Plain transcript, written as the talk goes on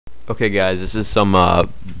Okay guys, this is some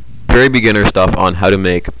very beginner stuff on how to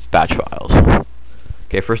make batch files.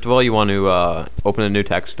 Okay, first of all you want to open a new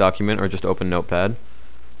text document or just open Notepad.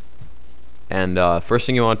 And first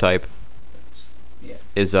thing you want to type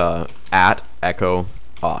is at echo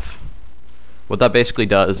off. What that basically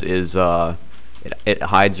does is it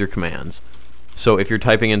hides your commands. So if you're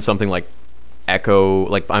typing in something like echo,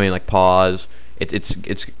 like pause, it's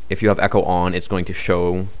if you have echo on, it's going to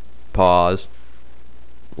show pause.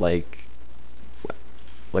 Like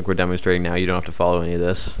we're demonstrating now. You don't have to follow any of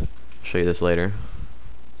this. I'll show you this later.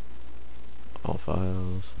 All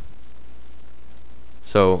files.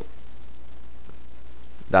 So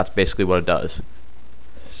that's basically what it does.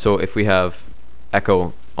 So if we have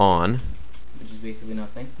echo on, which is basically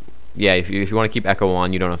nothing. Yeah, if you want to keep echo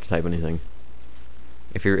on, you don't have to type anything.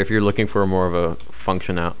 If you're looking for more of a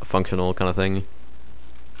functional kind of thing,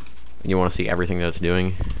 and you want to see everything that it's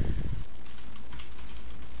doing,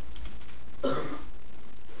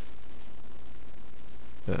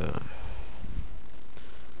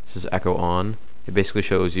 this is echo on. It basically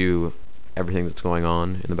shows you everything that's going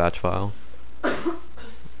on in the batch file,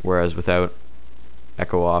 whereas without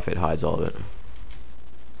echo off, it hides all of it.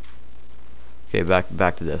 Okay,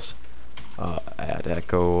 back to this. Add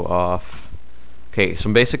echo off. Okay,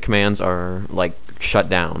 some basic commands are like shut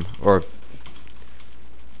down, or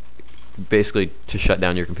basically to shut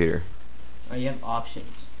down your computer. Oh, you have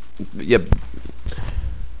options. Yep.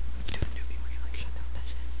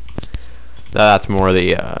 That's more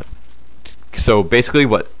the so basically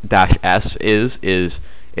what -s is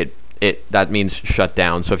that means shut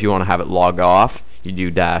down. So if you want to have it log off, you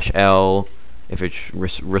do -l. If it's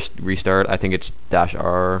restart, I think it's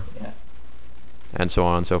 -r. Yeah. And so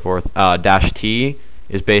on and so forth. -t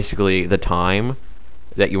is basically the time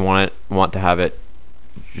that you want to have it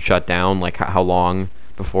shut down, like how long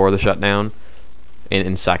before the shutdown,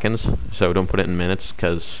 in seconds. So don't put it in minutes,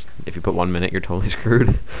 because if you put 1 minute, you're totally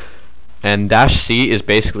screwed. And -c is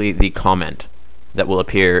basically the comment that will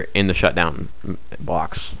appear in the shutdown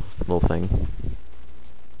box, little thing.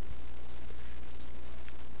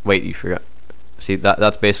 Wait, you forgot. See,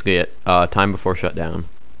 that's basically it. Time before shutdown.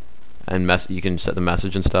 And you can set the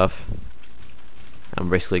message and stuff. I'm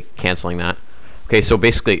basically canceling that. Okay, so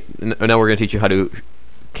basically now we're going to teach you how to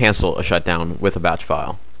cancel a shutdown with a batch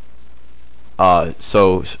file.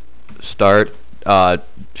 So start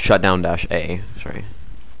shutdown -a, sorry,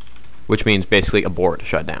 which means basically abort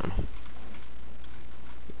shutdown.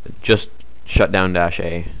 Just shutdown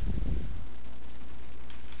 -a.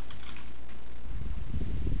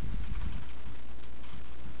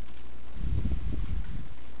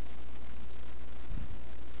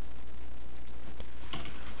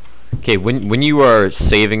 Okay, when you are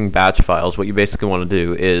saving batch files, what you basically want to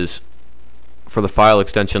do is, for the file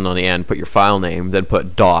extension on the end, put your file name, then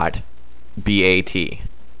put .bat,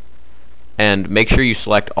 and make sure you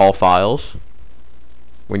select all files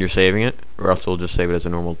when you're saving it, or else it'll just save it as a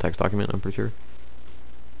normal text document, I'm pretty sure.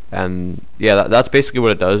 And yeah, that's basically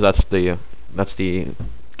what it does. That's the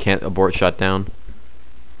can't abort shutdown,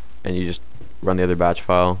 and you just run the other batch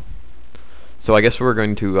file. So I guess we're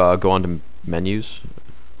going to go on to menus.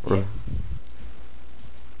 Yeah.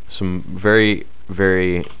 Some very,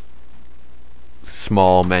 very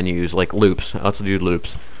small menus, like loops. Let's do loops.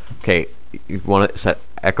 Okay, you want to set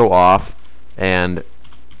echo off and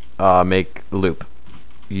make loop.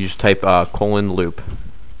 You just type :loop.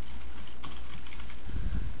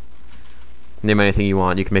 Name anything you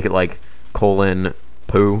want. You can make it like :poo,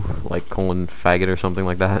 like :faggot or something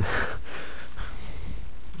like that,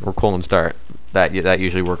 or :start. That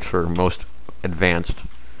usually works for most advanced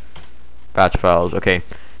batch files. Okay,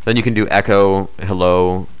 then you can do echo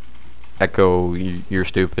hello, echo you're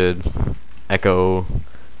stupid, echo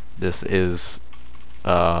this is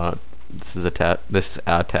a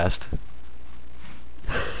test.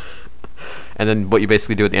 And then what you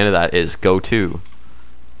basically do at the end of that is goto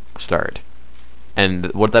start.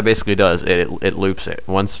 And what that basically does, it loops it.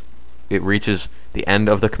 Once it reaches the end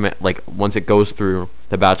of the command, like once it goes through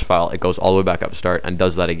the batch file, it goes all the way back up to start and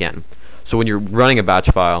does that again. So when you're running a batch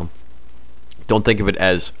file, don't think of it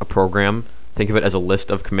as a program, think of it as a list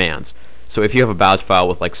of commands. So if you have a batch file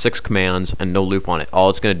with like 6 commands and no loop on it, all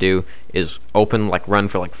it's going to do is open, like run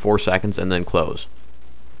for like 4 seconds and then close.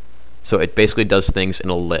 So it basically does things in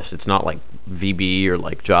a list. It's not like VB or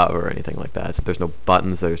like Java or anything like that. So there's no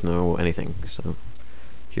buttons, there's no anything. So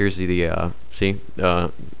here's the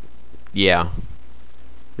yeah,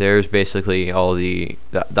 there's basically all the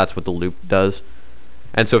that's what the loop does.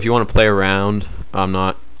 And so if you want to play around, I'm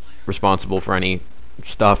not responsible for any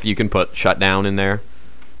stuff. You can put shutdown in there,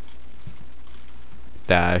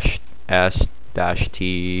 -s dash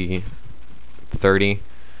T 30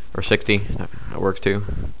 or 60. That works too.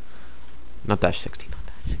 Not dash 60. Not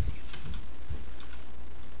dash 60.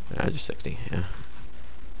 Just 60. Yeah.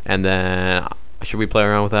 And then should we play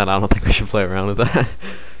around with that? I don't think we should play around with that.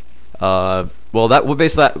 Well, what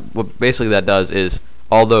basically that does is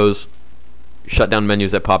all those shutdown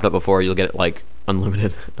menus that popped up before, you'll get like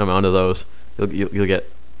unlimited amount of those. You'll get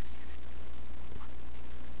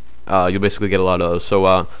you'll basically get a lot of those.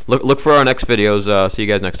 So look for our next videos. See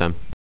you guys next time.